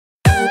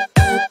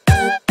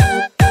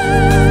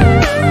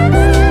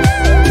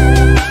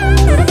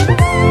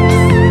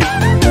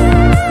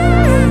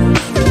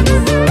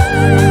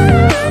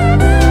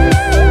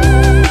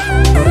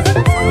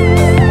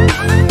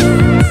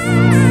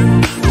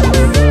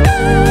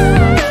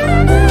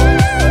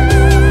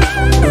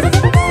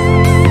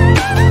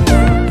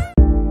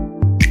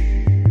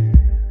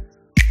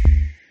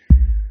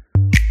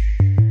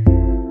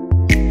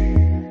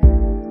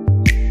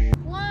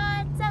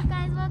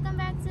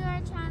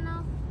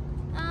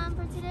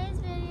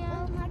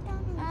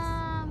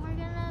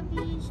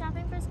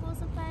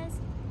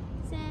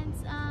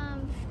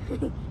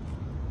School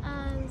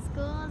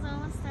is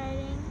almost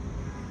starting.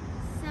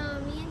 So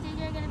me and JJ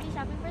are gonna be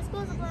shopping for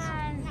school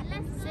supplies.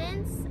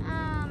 Since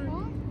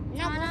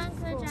Jana and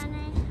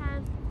Klajana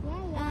have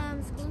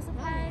school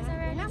supplies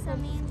already, so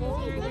me and JJ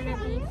are gonna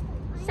be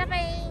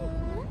shopping.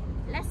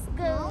 Let's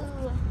go.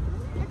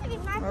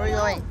 Where are we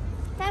going?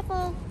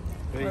 Careful.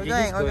 We're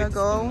gonna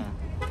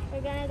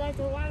go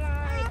to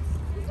Walmart.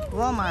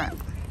 Walmart.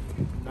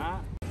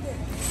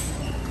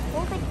 Go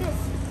like this.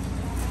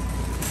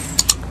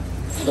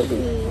 Ow.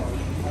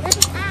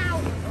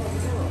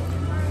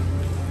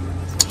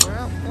 We're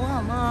at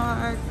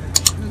Walmart.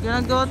 We're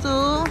gonna go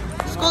to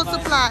school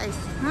supplies.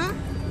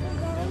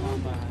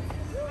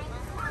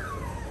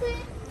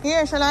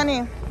 Here,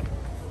 Shalanie.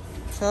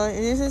 So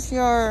this is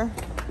your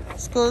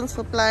school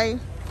supply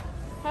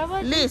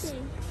list.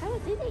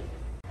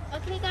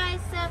 Okay,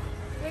 guys. So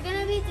we're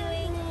gonna be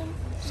doing.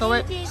 So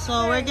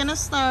we're gonna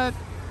start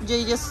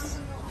JJ's.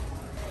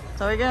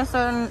 So we're gonna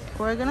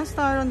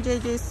start on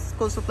JJ's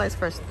school supplies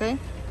first, okay?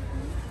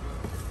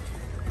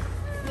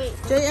 Wait.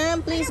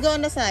 JM, please go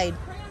on the side.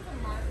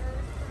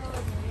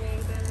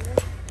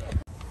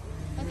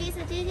 Okay,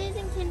 so JJ's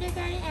in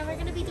kindergarten, and we're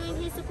gonna be doing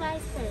his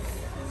supplies first.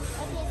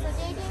 Okay, so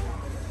JJ,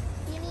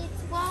 you need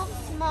 12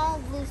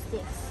 small glue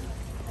sticks.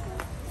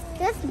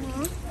 This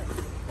small.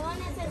 The one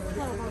that says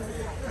 12 on the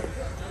side.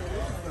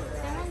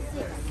 That one's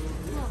 6.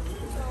 No.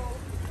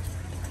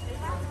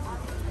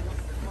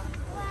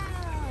 Wow.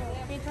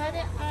 They put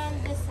it on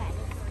this side,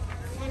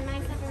 and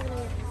mine's up on the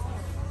other side.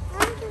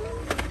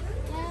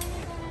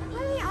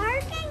 Mommy, are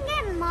you gonna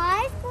get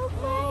my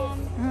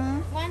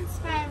one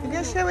spiral. You're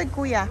gonna share with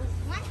Kuya.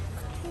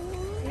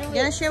 No, You're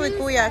gonna share with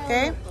Kuya,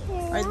 okay?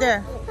 Right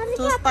there.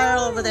 2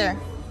 spiral over there.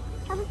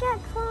 How we got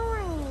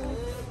coloring?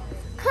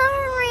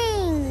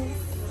 Coloring!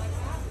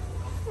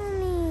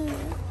 Mommy.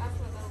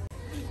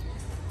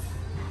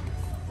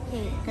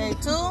 Okay,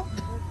 2.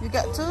 You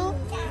got 2?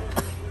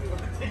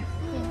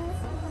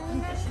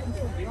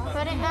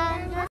 Put it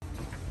on.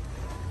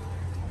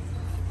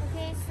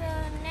 Okay, so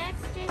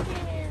next is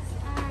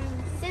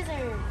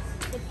scissors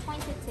with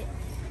pointed tip.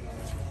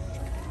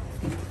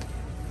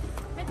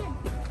 Right there.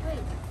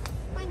 Wait.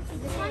 Pointy.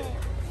 This one?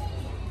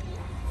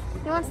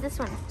 He wants this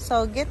one.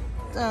 So get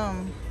the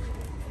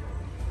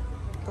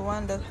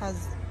one that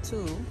has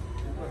 2.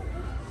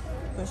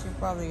 Because you're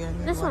probably gonna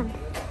need This one.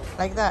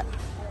 Like that.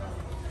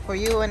 For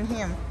you and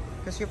him.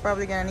 Because you're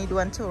probably gonna need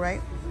one too,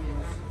 right?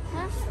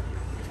 Huh?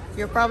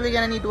 You're probably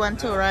gonna need one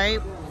too,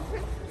 right?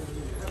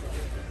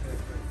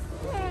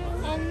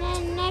 And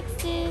then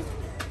next is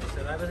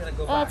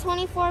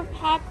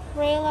 24-pack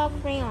Crayola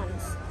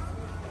crayons.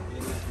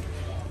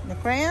 The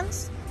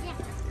crayons? Yeah.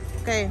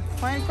 Okay,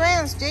 find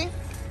crayons, G.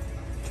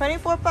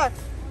 24 pack.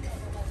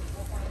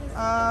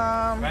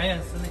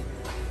 Crayons.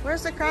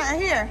 Where's the crayon?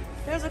 Here.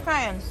 Here's the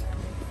crayons.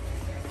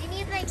 You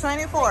need like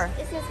 24.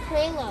 It says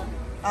Crayola.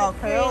 Oh,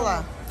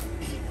 Crayola.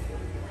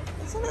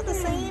 Isn't it the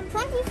same?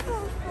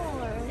 24.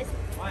 It's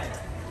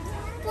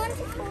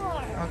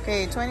 24.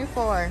 Okay,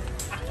 24.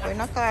 We're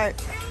not cart.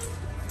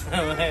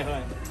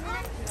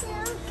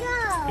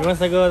 You want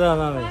to go down,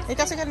 mommy? Eh,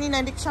 kasi kanina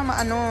hindi ko siya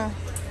maano.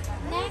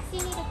 Next,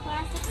 you need a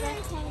plastic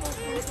rectangle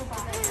pencil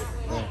box.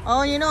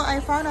 Oh, you know, I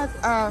found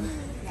a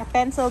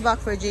pencil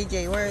box for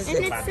JJ. Where is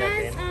And it? it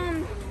says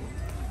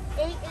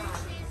 8 inches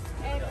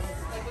and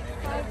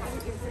 5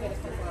 inches.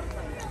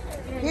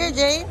 Here,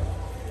 Jay.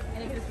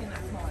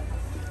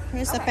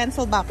 Here's the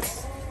pencil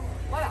box.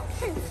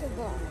 Pencil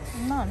box.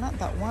 No, not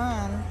that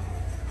one.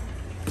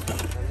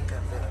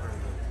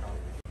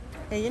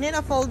 Okay, you need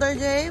a folder,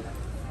 Jay.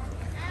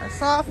 I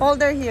saw a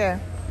folder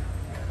here.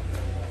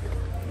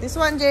 This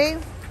one, Jay.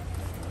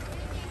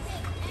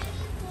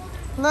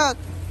 Look.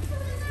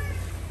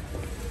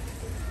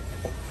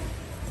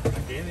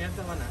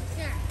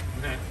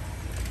 Yeah.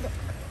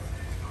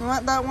 You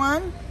want that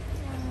one?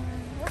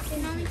 You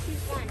can only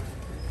choose one.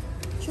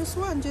 Choose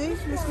one, Jay.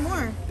 There's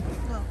more.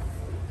 No.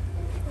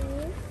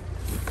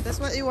 That's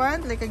what you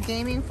want? Like a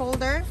gaming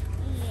folder?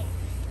 Yeah.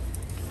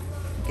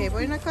 Okay,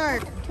 put in a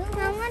cart.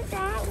 I want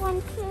that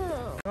one too.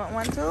 You want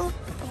one too?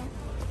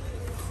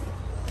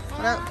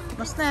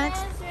 What's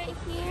next? It says right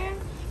here.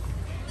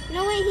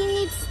 No, wait, he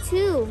needs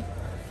 2.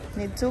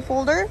 Need 2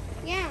 folder?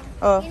 Yeah.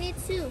 Oh. He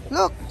needs 2.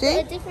 Look, A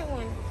Jay. different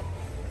one.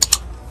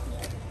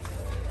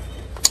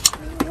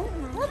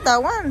 Not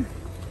that one.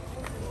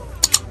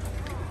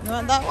 You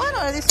want that one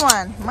or this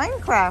one?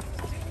 Minecraft.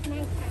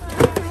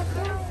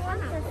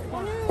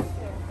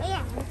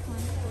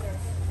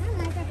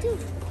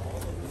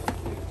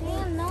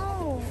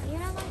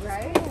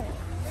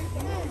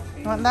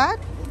 You want that?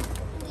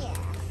 Yeah.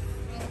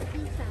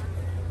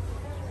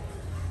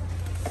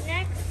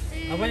 Next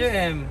How about your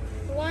M?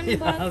 one You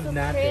box have of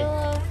nothing.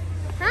 Crayola.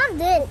 How did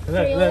Look.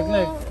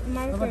 Crayola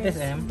How about this,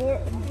 M?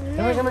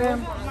 Markers. Come here, M.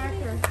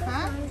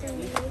 Huh?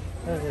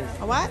 What is this?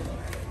 A what?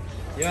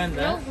 You want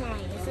that? Road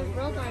line. It says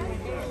road line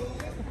right there.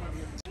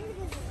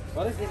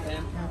 What is this,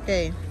 M?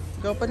 Okay.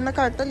 Go put in the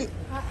cart, dali.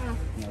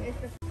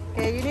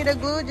 Okay, you need a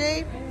glue,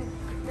 Jay?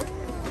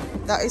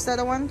 Is that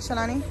the one,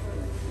 Shalanie?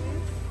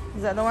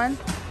 Is that the one?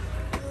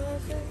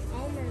 It says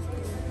Elmer's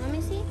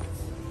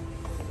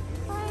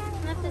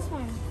this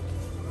one.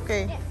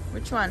 Okay,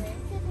 which one?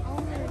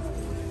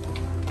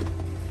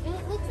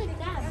 It looks like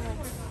that,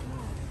 but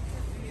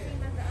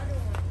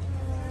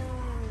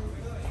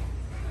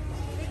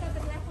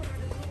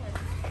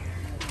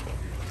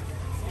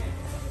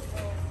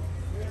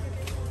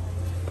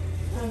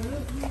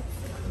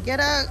Get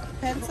a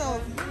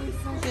pencil,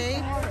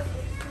 Jay.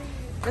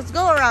 Let's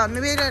go around.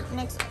 Maybe the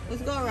next.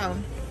 Let's go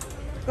around.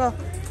 Go.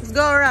 Let's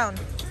go around.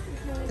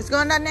 Let's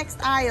go in that next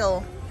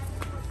aisle.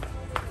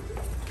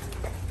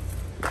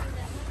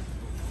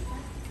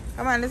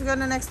 Come on, let's go in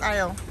the next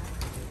aisle.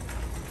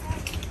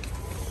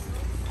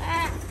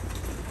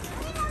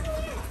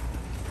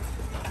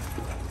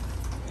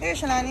 Here,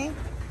 Shalanie.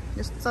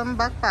 Just some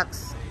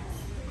backpacks.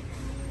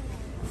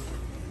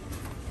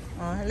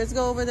 Oh, let's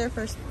go over there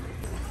first.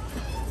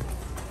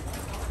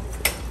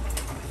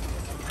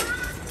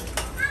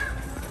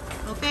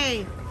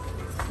 Okay,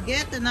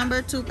 get the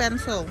number 2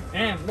 pencil.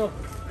 Look.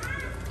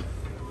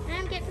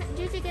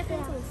 Juicy, get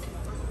pencils.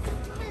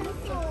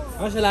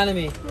 Oh,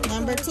 Shalanie.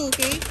 Number 2,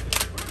 okay?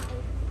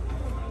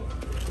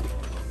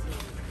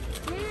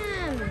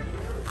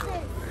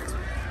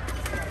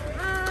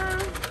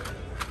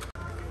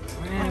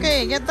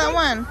 Okay, get that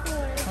one.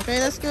 Okay,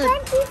 that's good.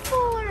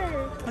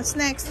 24. What's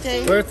next,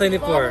 Jay? We're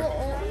 24.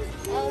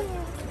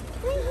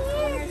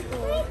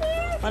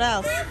 What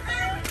else?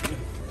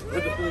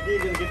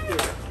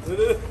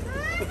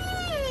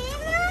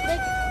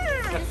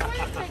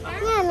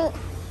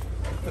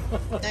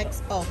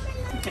 Next. Oh.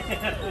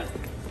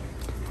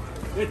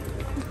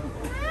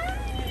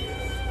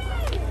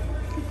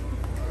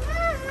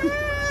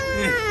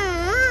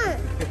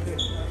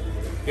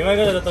 You wanna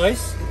go to the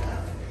toys?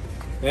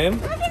 Em?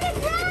 Look at the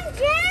brown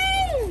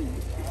James!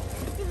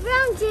 The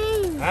brown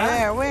James!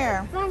 Huh?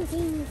 Where? Brown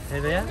James.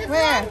 Ito yan? The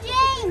Where? brown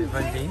James!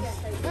 Van jeans?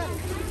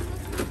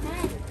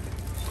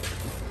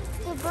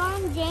 The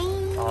brown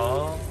James.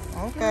 Oh.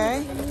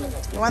 Okay.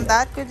 You want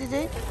that, could you,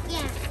 Jay?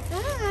 Yeah.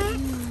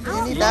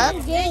 You need that?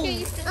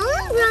 James. I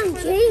want brown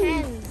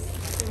James.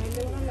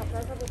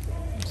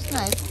 It's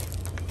nice.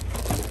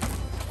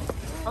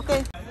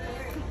 Okay.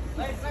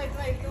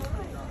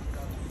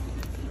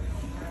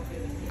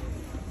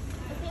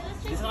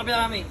 Dito sa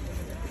kabila kami.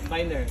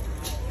 Binder.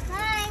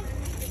 Hi.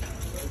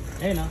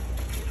 Ayun no?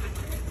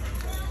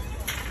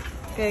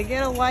 Okay,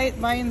 get a white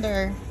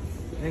binder.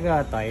 You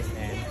got toys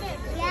and...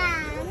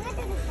 Yeah, I'm not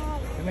gonna try.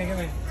 Come here,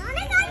 come here. I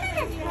wanna go to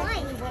the toy.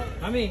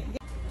 Mami!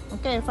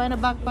 Okay, find a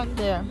backpack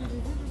there.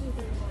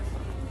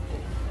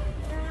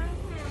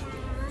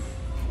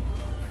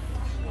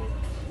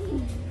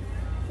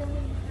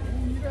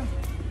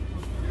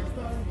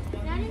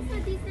 That is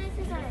what these nice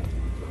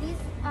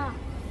are.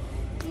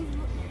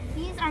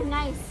 These are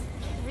nice.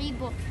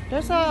 Reebok.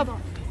 There's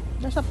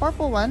a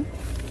purple one.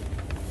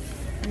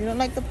 You don't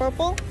like the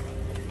purple?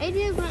 I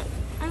do, but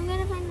I'm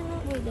gonna find the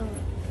one. Wait, don't.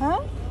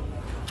 Huh?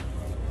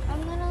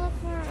 I'm gonna look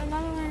for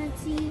another one and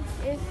see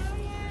if.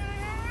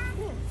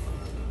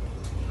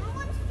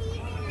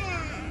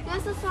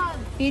 That's a song.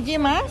 PG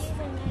Masks?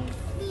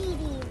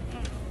 Speedy.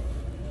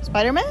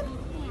 Spider-Man?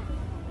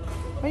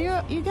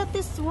 Yeah. But you got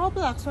this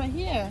Roblox right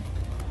here.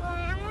 Well,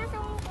 I want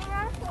something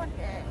else with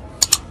it.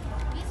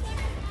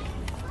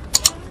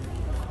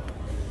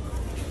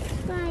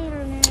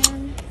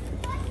 Spider-Man.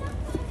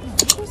 Oh,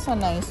 this is a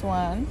nice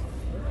one.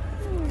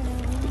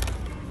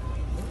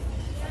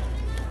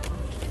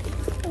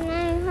 Can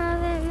I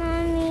have it,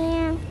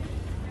 Mommy?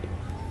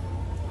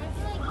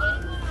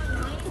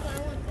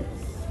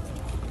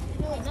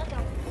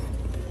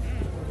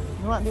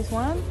 You want this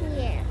one?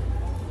 Yeah.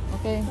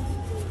 Okay.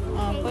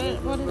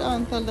 Put it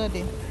on, tell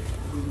Daddy.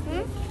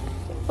 Hmm?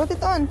 Put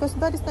it on, because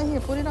Daddy's not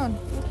here. Put it on.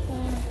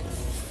 Okay.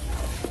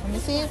 Let me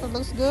see if it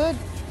looks good.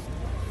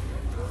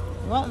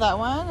 You want that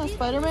one? A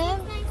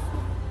Spider-Man?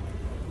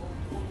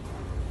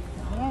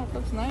 Yeah, it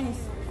looks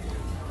nice.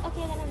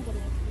 Okay, then I'm good.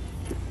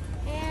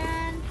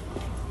 And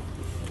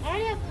I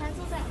already have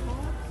pencils at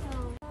home,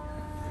 so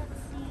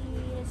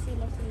let's see.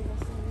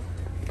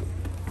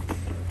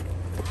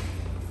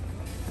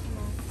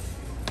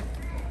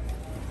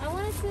 I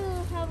wanted to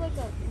have like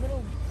a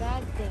little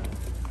bag thing.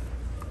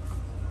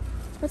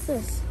 What's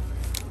this?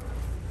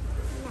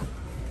 No.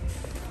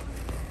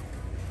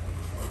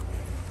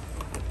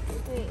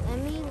 Wait, let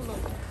me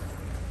look.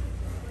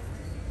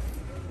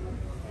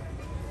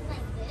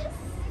 Like this?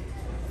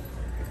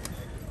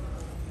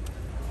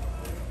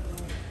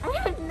 I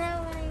don't know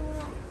what I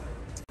want.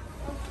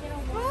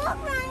 Oh,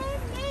 my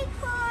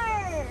paper!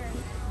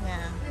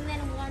 Yeah. And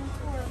then one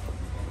for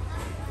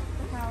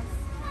the house.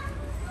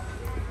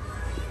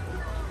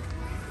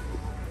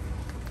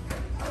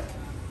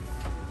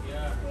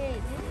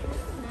 Wait, this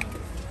is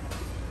nice.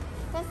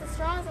 Plus the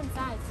straw is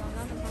inside, so I'm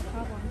not gonna have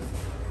problems.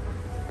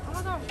 Oh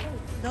my gosh, wait.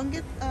 Don't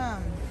get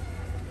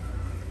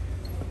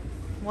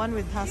one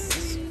with has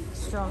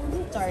straw.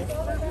 Sorry.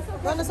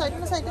 Go on the side,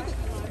 take it.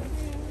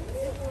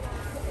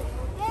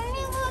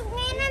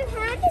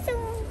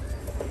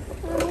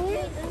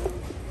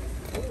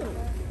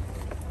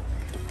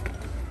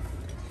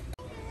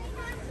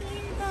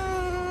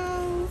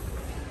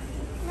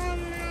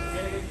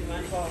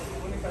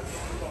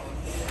 Mama.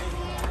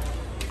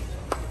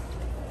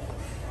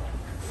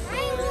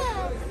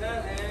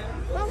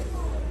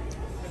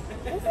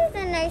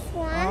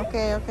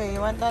 Okay, okay.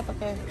 You want that?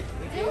 Okay.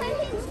 Look,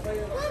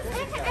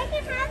 I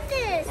can have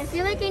this. I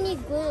feel like I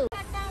need glue.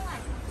 Look.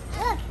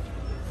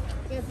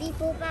 The beep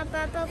boop bop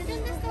bop bop.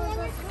 Isn't this the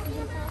one we're talking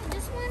about?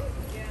 This one?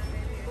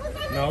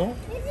 No?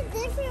 It's a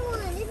different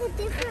one. It's a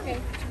different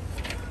one.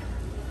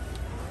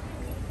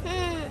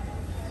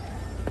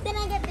 Then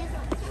I get this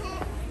one.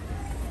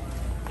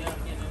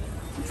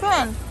 Which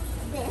one?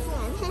 This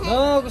one.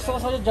 No, gusto ko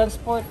sa'yo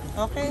Jansport.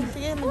 Okay,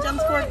 sige.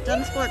 Jansport.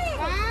 Jansport.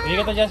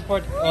 Bigyan ka to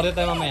Jansport. Order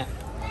tayo mamaya.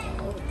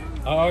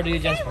 I'll order you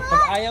Jansport.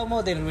 Pag ayaw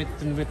mo, then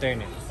return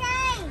it.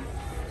 Shine.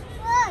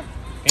 Look.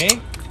 Okay?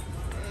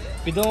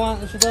 If you don't want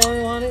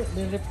it,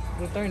 then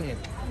return it.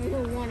 I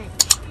don't want it.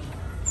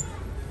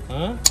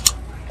 Huh?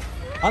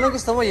 Ano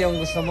gusto mo? Yung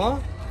gusto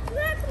mo?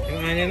 Look, me.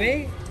 Yung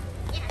anime?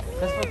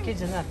 That's for kids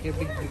and not. You're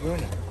big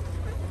grown up.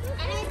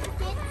 And it's a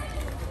kid.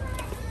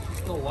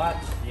 To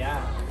watch,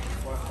 yeah.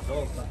 For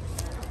adults. But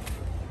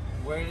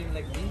wearing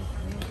like this?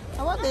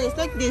 How about this?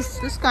 Like this.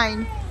 This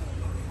kind.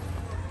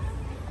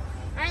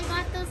 I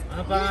got those.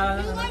 Ano pa?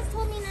 You guys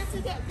told me not to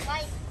get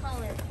light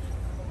color.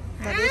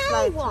 That is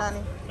light, Ow!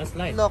 Shalanie. That's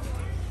light. Look.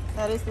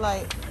 That is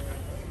light.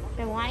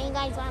 Then why you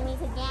guys want me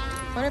to get?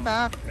 Put it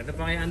back. Ganda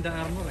pa kay Under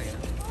Armour eh.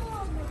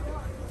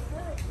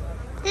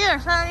 Here,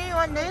 Shalanie, you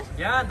want this?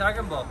 Yeah,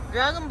 Dragon Ball.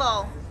 Dragon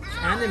Ball.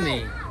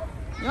 Anime.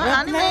 You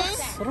want anime?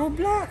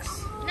 Roblox.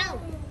 No.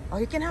 Oh,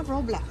 you can have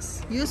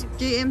Roblox. Use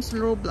JM's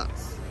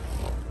Roblox.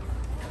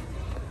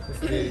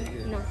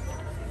 No.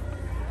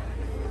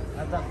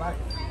 At the back.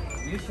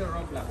 Use your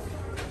Roblox.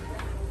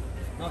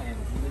 No, and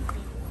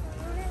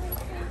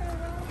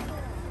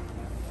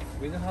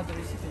we don't have the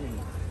receipt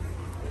anymore.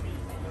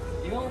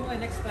 You want my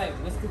next time?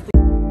 Let's do